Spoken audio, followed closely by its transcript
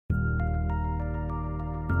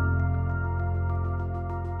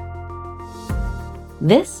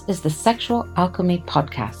This is the Sexual Alchemy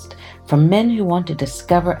Podcast for men who want to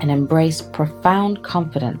discover and embrace profound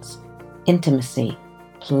confidence, intimacy,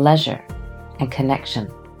 pleasure, and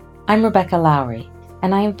connection. I'm Rebecca Lowry,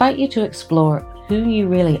 and I invite you to explore who you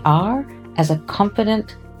really are as a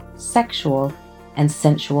confident, sexual, and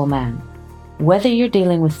sensual man. Whether you're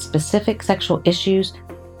dealing with specific sexual issues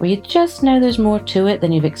or you just know there's more to it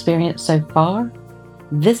than you've experienced so far,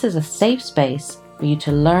 this is a safe space for you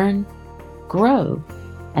to learn, grow,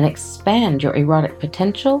 and expand your erotic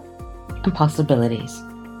potential and possibilities.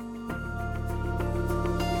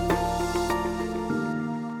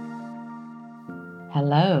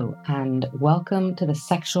 Hello, and welcome to the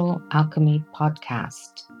Sexual Alchemy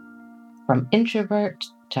Podcast. From Introvert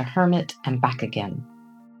to Hermit and back again.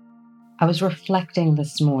 I was reflecting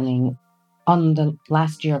this morning on the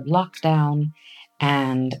last year of lockdown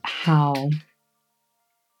and how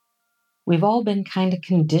we've all been kind of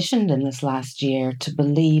conditioned in this last year to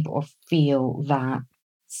believe or feel that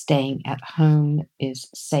staying at home is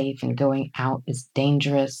safe and going out is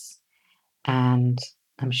dangerous. And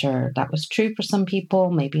I'm sure that was true for some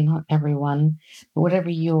people, maybe not everyone. But whatever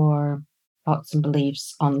your thoughts and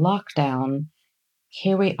beliefs on lockdown,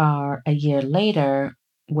 here we are a year later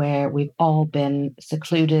where we've all been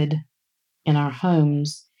secluded in our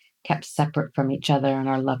homes, kept separate from each other and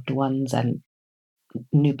our loved ones and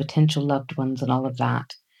new potential loved ones and all of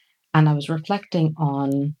that. And I was reflecting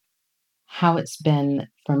on how it's been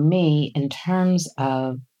for me in terms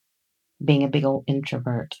of being a big old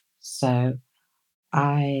introvert. So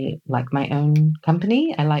I like my own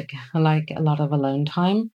company. I like a lot of alone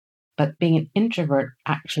time, but being an introvert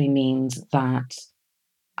actually means that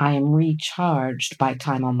I am recharged by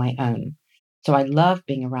time on my own. So I love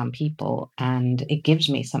being around people and it gives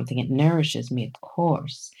me something. It nourishes me, of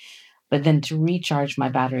course. But then to recharge my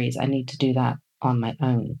batteries, I need to do that on my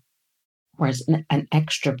own. Whereas an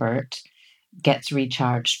extrovert gets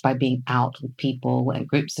recharged by being out with people and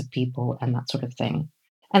groups of people and that sort of thing.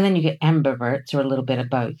 And then you get ambiverts, or a little bit of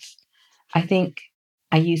both. I think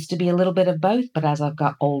I used to be a little bit of both, but as I've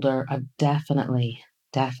got older, I've definitely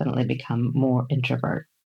become more introvert.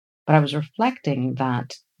 But I was reflecting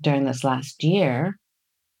that during this last year,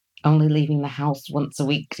 only leaving the house once a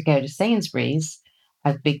week to go to Sainsbury's,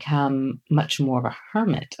 I've become much more of a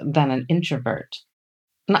hermit than an introvert.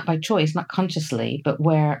 Not by choice, not consciously, but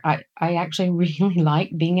where I actually really like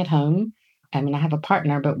being at home. I mean, I have a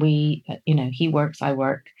partner, but we, he works, I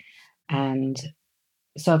work. And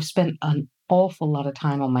so I've spent an awful lot of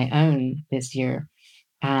time on my own this year.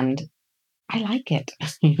 And I like it,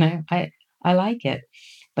 I like it.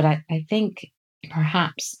 But I think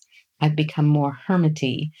perhaps I've become more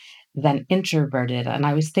hermity than introverted. And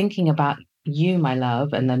I was thinking about you, my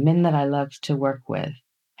love, and the men that I love to work with.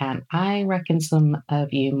 And I reckon some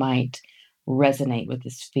of you might resonate with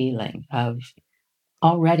this feeling of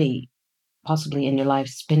already possibly in your life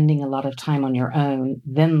spending a lot of time on your own.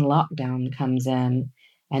 Then lockdown comes in,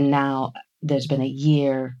 and now there's been a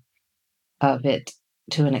year of it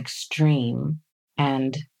to an extreme.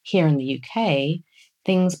 And here in the UK,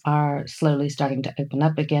 things are slowly starting to open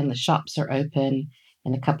up again. The shops are open.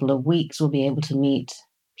 In a couple of weeks, we'll be able to meet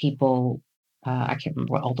people. I can't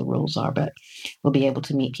remember what all the rules are, but we'll be able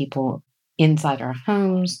to meet people inside our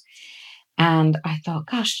homes. And I thought,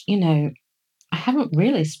 gosh, I haven't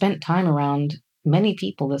really spent time around many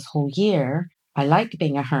people this whole year. I like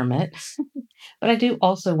being a hermit, but I do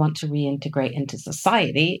also want to reintegrate into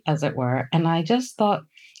society, as it were. And I just thought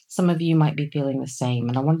some of you might be feeling the same.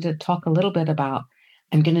 And I wanted to talk a little bit about,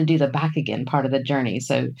 I'm going to do the back again part of the journey.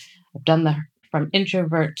 So I've done the from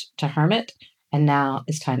introvert to hermit, and now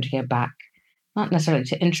it's time to go back, not necessarily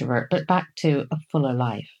to introvert, but back to a fuller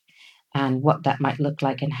life and what that might look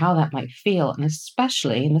like and how that might feel. And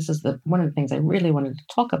especially, and this is one of the things I really wanted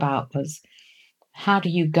to talk about was how do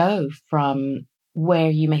you go from where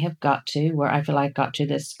you may have got to, where I feel I got to,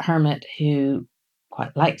 this hermit who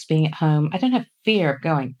quite likes being at home. I don't have fear of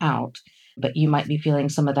going out, but you might be feeling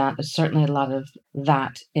some of that. There's certainly a lot of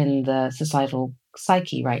that in the societal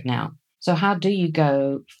psyche right now. So how do you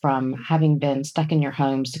go from having been stuck in your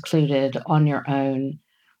home, secluded on your own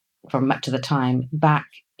for much of the time, back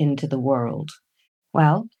into the world?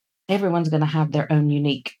 Well, everyone's going to have their own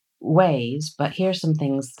unique ways, but here's some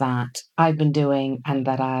things that I've been doing and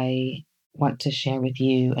that I want to share with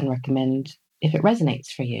you and recommend if it resonates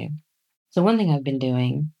for you. So one thing I've been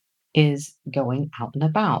doing is going out and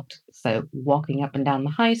about. So walking up and down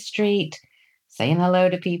the high street, saying hello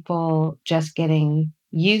to people, just getting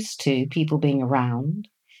used to people being around,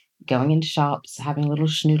 going into shops, having a little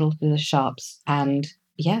schnoodle through the shops, and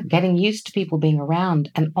getting used to people being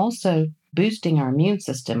around and also boosting our immune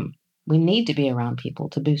system. We need to be around people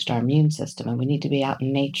to boost our immune system, and we need to be out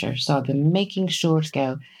in nature. So I've been making sure to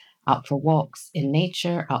go out for walks in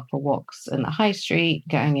nature, out for walks in the high street,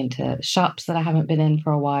 going into shops that I haven't been in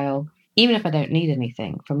for a while, even if I don't need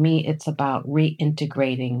anything. For me, it's about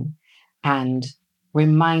reintegrating and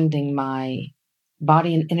reminding my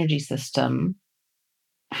body and energy system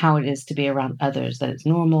how it is to be around others, that it's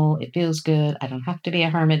normal, it feels good, I don't have to be a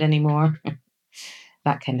hermit anymore,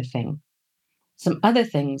 that kind of thing. Some other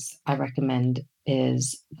things I recommend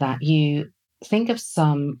is that you think of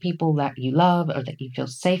some people that you love or that you feel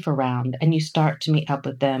safe around, and you start to meet up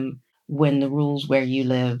with them when the rules where you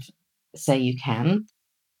live say you can.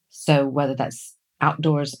 So, whether that's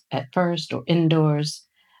outdoors at first or indoors,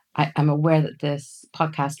 I'm aware that this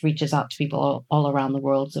podcast reaches out to people all around the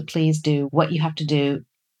world. So, please do what you have to do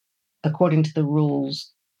according to the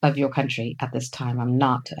rules of your country at this time. I'm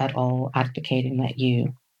not at all advocating that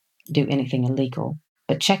you do anything illegal.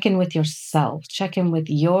 But check in with yourself, check in with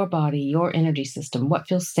your body, your energy system. What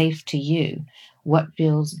feels safe to you? What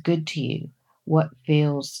feels good to you? What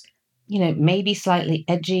feels, maybe slightly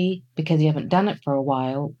edgy because you haven't done it for a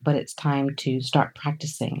while, but it's time to start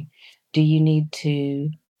practicing. Do you need to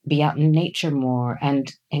be out in nature more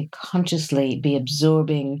and consciously be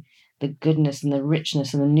absorbing the goodness and the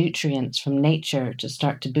richness and the nutrients from nature to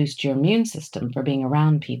start to boost your immune system for being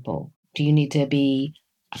around people? Do you need to be,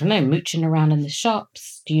 I don't know, mooching around in the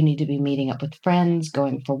shops? Do you need to be meeting up with friends,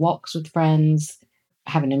 going for walks with friends,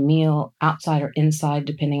 having a meal outside or inside,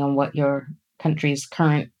 depending on what your country's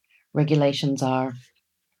current regulations are?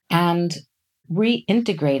 And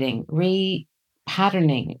reintegrating,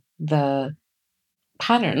 repatterning the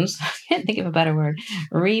patterns, I can't think of a better word,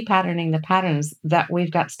 repatterning the patterns that we've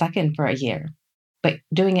got stuck in for a year, but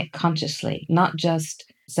doing it consciously, not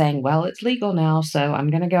just saying, well, it's legal now, so I'm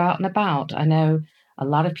going to go out and about. I know a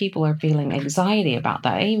lot of people are feeling anxiety about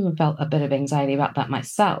that. I even felt a bit of anxiety about that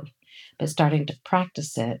myself, but starting to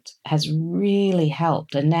practice it has really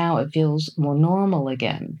helped. And now it feels more normal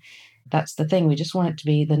again. That's the thing. We just want it to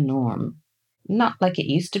be the norm, not like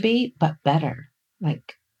it used to be, but better.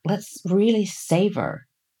 Like, let's really savor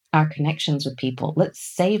our connections with people. Let's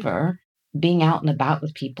savor being out and about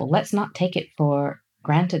with people. Let's not take it for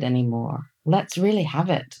granted anymore. Let's really have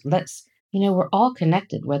it. We're all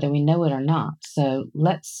connected, whether we know it or not. So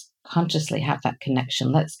let's consciously have that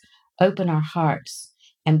connection. Let's open our hearts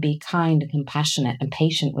and be kind and compassionate and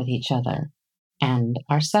patient with each other and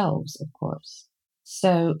ourselves, of course.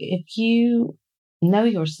 So if you know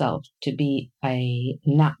yourself to be a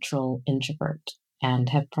natural introvert and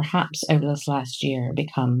have perhaps over this last year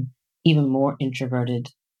become even more introverted,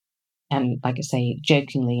 and like I say,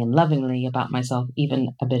 jokingly and lovingly about myself, even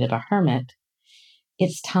a bit of a hermit,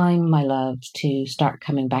 it's time, my love, to start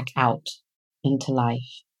coming back out into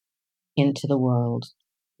life, into the world,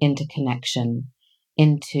 into connection,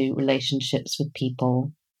 into relationships with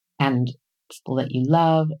people, and people that you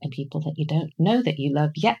love and people that you don't know that you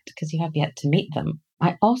love yet because you have yet to meet them.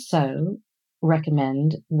 I also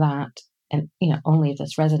recommend that, and only if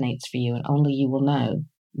this resonates for you and only you will know,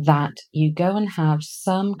 that you go and have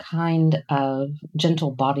some kind of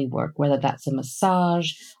gentle body work, whether that's a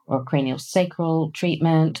massage or cranial sacral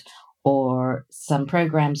treatment or some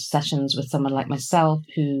program sessions with someone like myself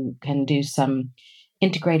who can do some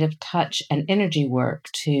integrative touch and energy work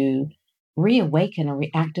to reawaken or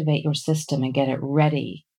reactivate your system and get it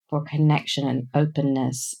ready for connection and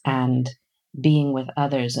openness and being with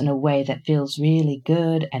others in a way that feels really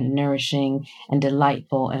good and nourishing and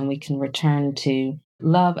delightful. And we can return to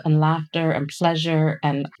love and laughter and pleasure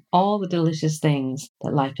and all the delicious things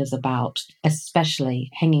that life is about, especially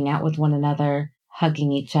hanging out with one another,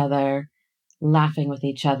 hugging each other, laughing with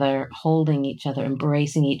each other, holding each other,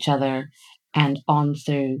 embracing each other, and on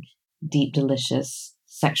through deep, delicious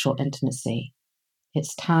sexual intimacy.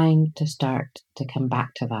 It's time to start to come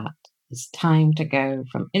back to that. It's time to go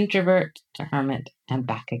from introvert to hermit and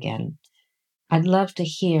back again. I'd love to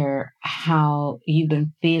hear how you've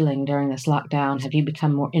been feeling during this lockdown. Have you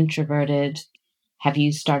become more introverted? Have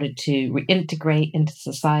you started to reintegrate into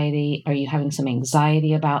society? Are you having some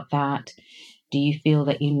anxiety about that? Do you feel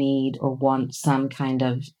that you need or want some kind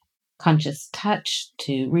of conscious touch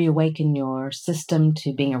to reawaken your system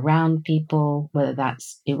to being around people, whether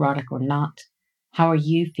that's erotic or not? How are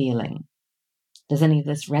you feeling? Does any of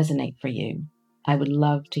this resonate for you? I would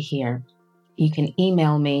love to hear. You can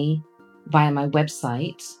email me via my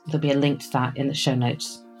website. There'll be a link to that in the show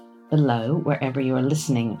notes below, wherever you are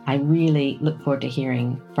listening. I really look forward to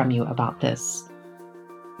hearing from you about this.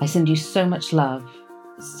 I send you so much love,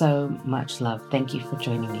 so much love. Thank you for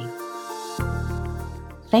joining me.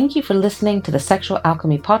 Thank you for listening to the Sexual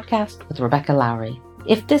Alchemy Podcast with Rebecca Lowry.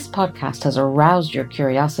 If this podcast has aroused your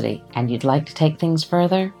curiosity and you'd like to take things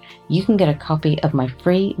further, you can get a copy of my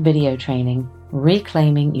free video training,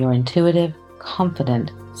 Reclaiming Your Intuitive,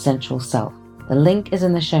 Confident, Sensual Self. The link is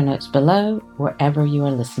in the show notes below, wherever you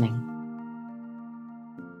are listening.